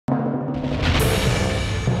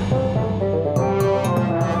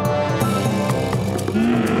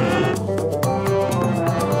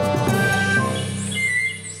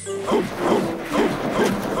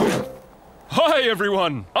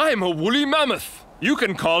everyone! I'm a woolly mammoth. You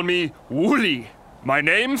can call me Woolly. My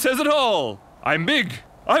name says it all. I'm big,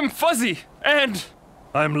 I'm fuzzy, and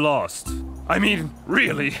I'm lost. I mean,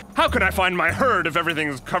 really, how can I find my herd if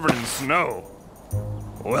everything's covered in snow?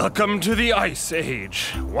 Welcome to the Ice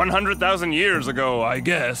Age. 100,000 years ago, I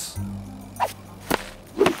guess.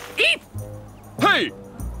 Eep! Hey!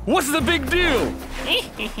 What's the big deal?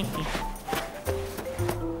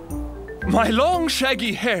 My long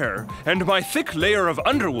shaggy hair and my thick layer of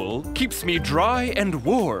underwool keeps me dry and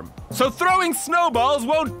warm, so throwing snowballs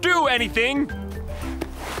won't do anything.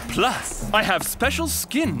 Plus, I have special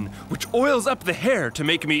skin which oils up the hair to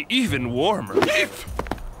make me even warmer.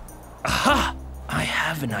 Aha! I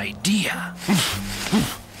have an idea.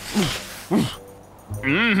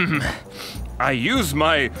 I use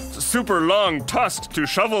my super long tusk to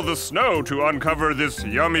shovel the snow to uncover this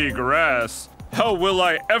yummy grass. How will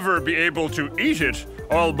I ever be able to eat it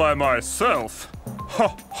all by myself?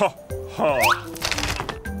 Ha ha ha.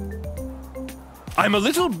 I'm a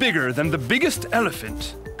little bigger than the biggest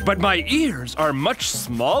elephant, but my ears are much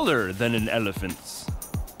smaller than an elephant's.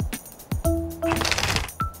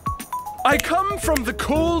 I come from the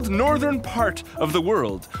cold northern part of the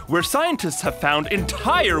world, where scientists have found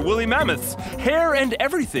entire woolly mammoths, hair and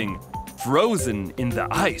everything, frozen in the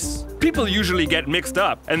ice. People usually get mixed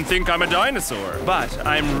up and think I'm a dinosaur, but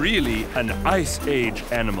I'm really an Ice Age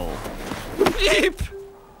animal. Eep!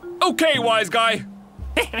 Okay, wise guy.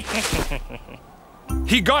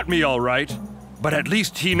 He got me all right, but at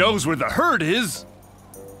least he knows where the herd is.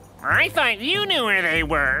 I thought you knew where they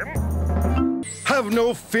were. Have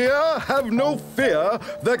no fear, have no fear.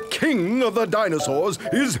 The king of the dinosaurs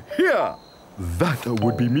is here. That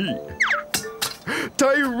would be me.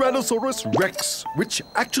 Tyrannosaurus Rex, which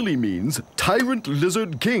actually means Tyrant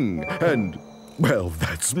Lizard King. And, well,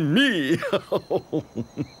 that's me.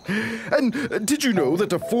 And did you know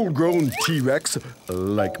that a full-grown T-Rex,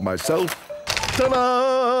 like myself,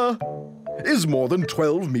 ta-da, is more than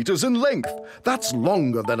 12 meters in length? That's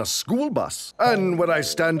longer than a school bus. And when I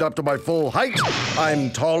stand up to my full height, I'm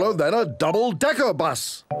taller than a double-decker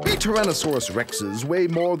bus. We Tyrannosaurus Rexes weigh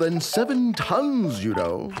more than 7 tons, you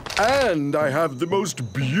know. And I have the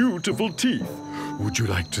most beautiful teeth. Would you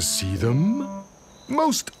like to see them?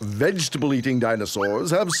 Most vegetable-eating dinosaurs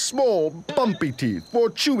have small, bumpy teeth for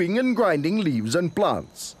chewing and grinding leaves and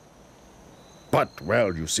plants. But,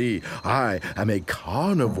 well, you see, I am a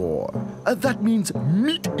carnivore. That means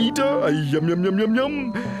meat eater, yum, yum, yum, yum,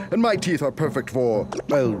 yum. And my teeth are perfect for,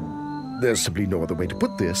 well, there's simply no other way to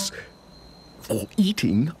put this, for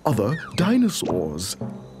eating other dinosaurs.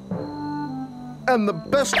 And the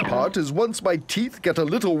best part is once my teeth get a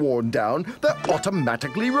little worn down, they're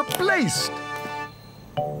automatically replaced.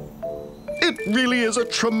 It really is a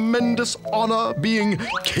tremendous honor being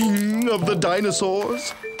king of the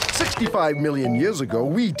dinosaurs. 65 million years ago,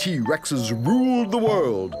 we T-Rexes ruled the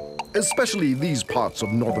world, especially these parts of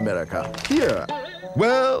North America. Here,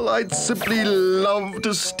 well, I'd simply love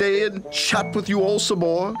to stay and chat with you all some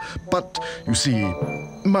more, but you see,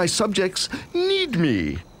 my subjects need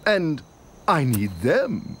me, and I need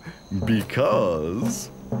them,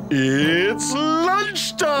 because it's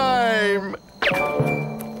lunchtime!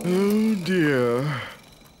 Oh, dear.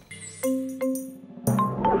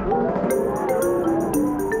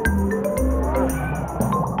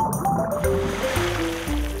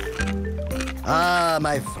 Ah,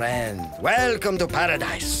 my friend, welcome to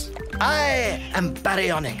paradise. I am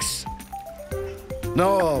Baryonyx.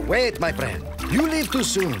 No, wait, my friend. You leave too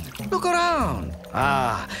soon. Look around.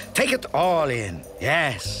 Ah, take it all in.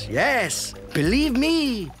 Yes, yes. Believe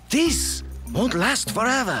me, this won't last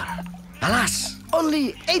forever. Alas,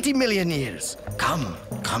 only 80 million years. Come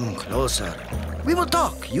closer. We will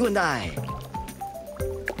talk, you and I.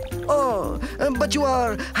 Oh, but you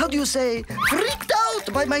are, how do you say, freaked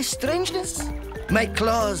out by my strangeness? My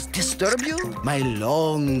claws disturb you? My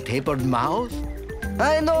long, tapered mouth?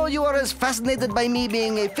 I know you are as fascinated by me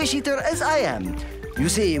being a fish eater as I am. You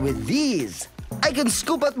see, with these, I can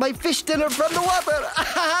scoop out my fish dinner from the water.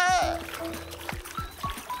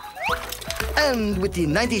 And with the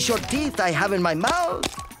 90 short teeth I have in my mouth,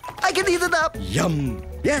 I can eat it up. Yum.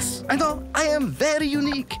 Yes, I know, I am very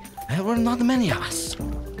unique. There were not many of us.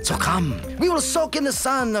 So come, we will soak in the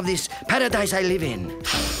sun of this paradise I live in.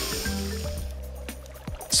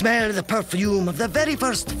 Smell the perfume of the very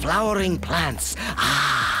first flowering plants.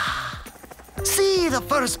 Ah! See the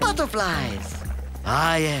first butterflies.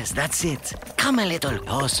 Ah, yes, that's it. Come a little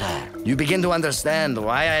closer. You begin to understand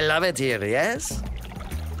why I love it here, yes?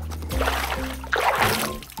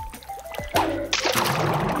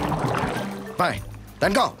 Fine,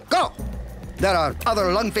 then go. There are other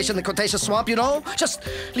lungfish in the Cretaceous swamp, you know. Just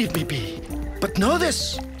leave me be. But know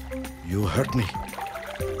this, you hurt me.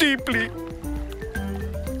 Deeply.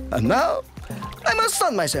 And now, I must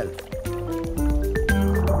sun myself.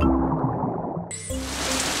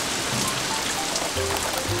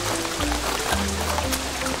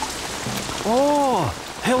 Oh,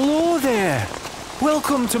 hello there.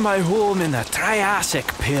 Welcome to my home in the Triassic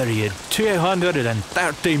period,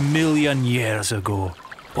 230 million years ago.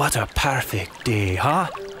 What a perfect day, huh?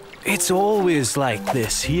 It's always like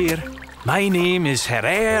this here. My name is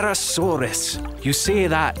Herrerasaurus. You say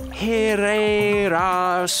that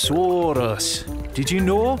Herrerasaurus. Did you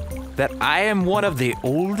know that I am one of the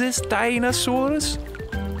oldest dinosaurs?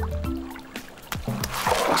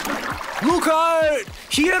 Look out!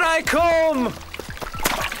 Here I come!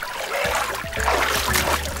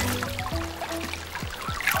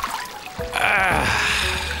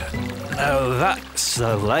 Now that's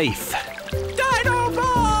the life. Dino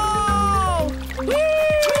Ball!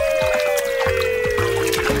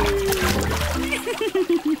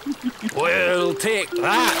 We'll take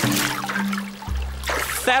that.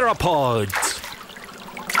 Theropods.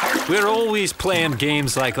 We're always playing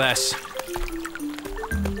games like this.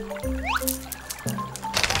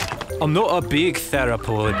 I'm not a big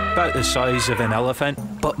theropod, about the size of an elephant,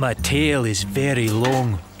 but my tail is very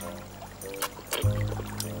long.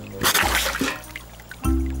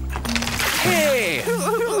 Hey!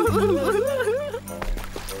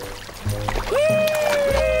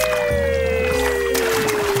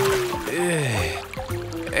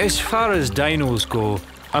 As far as dinos go,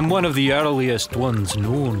 I'm one of the earliest ones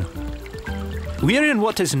known. We're in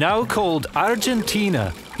what is now called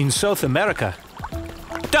Argentina, in South America.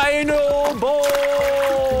 Dino Ball!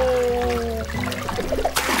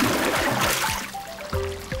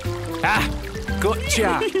 Ah,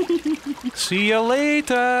 gotcha! See you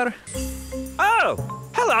later! Oh,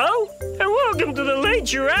 hello, and welcome to the late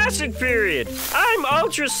Jurassic period. I'm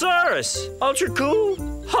Ultrasaurus. Ultra cool,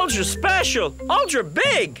 ultra special, ultra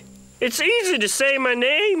big. It's easy to say my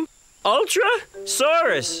name.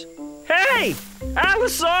 Ultrasaurus. Hey,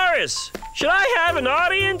 Allosaurus. Should I have an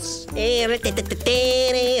audience?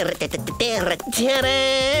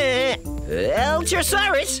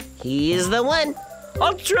 Ultrasaurus, he's the one.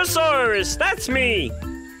 Ultrasaurus, that's me.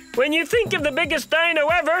 When you think of the biggest dino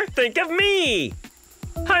ever, think of me.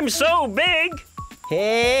 I'm so big.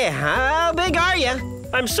 Hey, how big are you?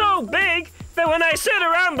 I'm so big that when I sit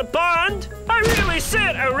around the pond, I really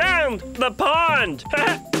sit around the pond.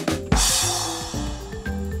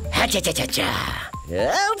 Ha-cha-cha-cha-cha.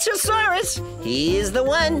 Ultrasaurus, he's the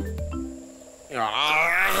one.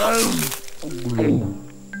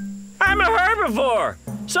 I'm a herbivore,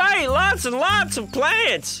 so I eat lots and lots of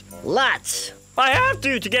plants. Lots. I have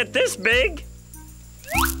to get this big.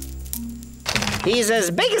 He's as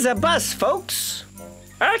big as a bus, folks.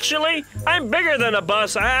 Actually, I'm bigger than a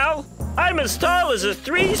bus, Al. I'm as tall as a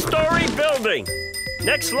 3-story building.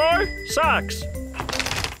 Next floor, socks.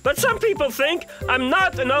 But some people think I'm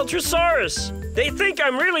not an Ultrasaurus. They think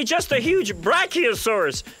I'm really just a huge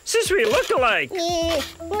Brachiosaurus, since we look alike.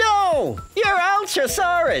 No, you're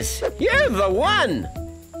Ultrasaurus. You're the one.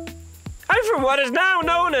 I'm from what is now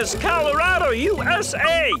known as Colorado,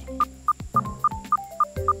 USA.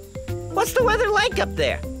 What's the weather like up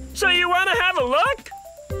there? So you want to have a look?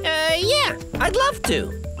 Yeah, I'd love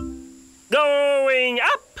to. Going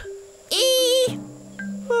up.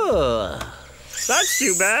 That's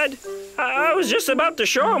too bad. I was just about to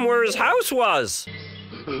show him where his house was.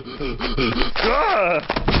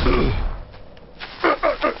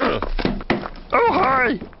 Oh,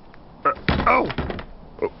 hi.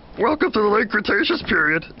 Welcome to the late Cretaceous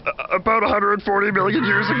period, about 140 million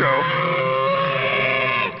years ago.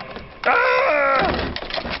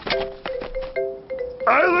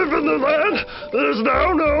 I live in the land that is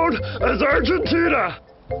now known as Argentina.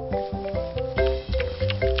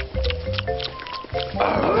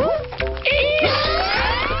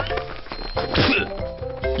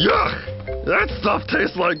 Yuck! That stuff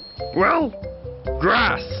tastes like, well,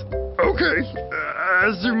 grass. Okay,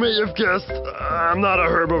 as you may have guessed, I'm not a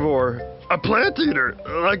herbivore. A plant eater,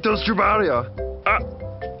 like those Jubaria.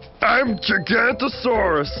 I'm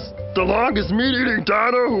Gigantosaurus, the longest meat-eating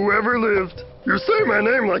dino who ever lived. You say my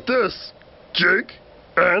name like this.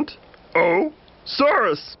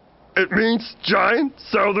 Gig-ant-o-saurus. It means giant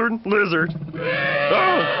southern lizard.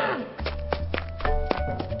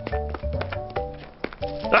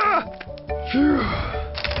 Phew.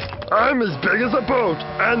 I'm as big as a boat,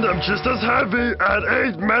 and I'm just as heavy at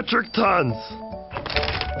 8 metric tons.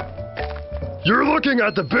 You're looking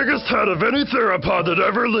at the biggest head of any theropod that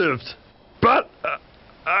ever lived. But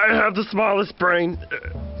I have the smallest brain.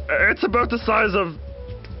 It's about the size of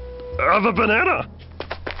a banana.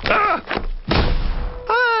 Ah!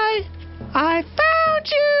 Hi! I found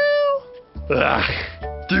you!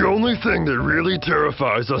 The only thing that really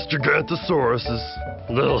terrifies us Gigantosaurus is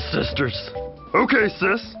little sisters. Okay,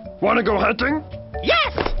 sis. Wanna go hunting?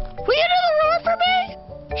 Yes! Will you do the roar for me?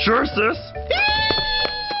 Sure, sis.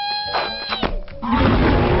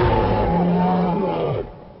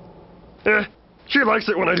 She likes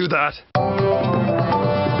it when I do that.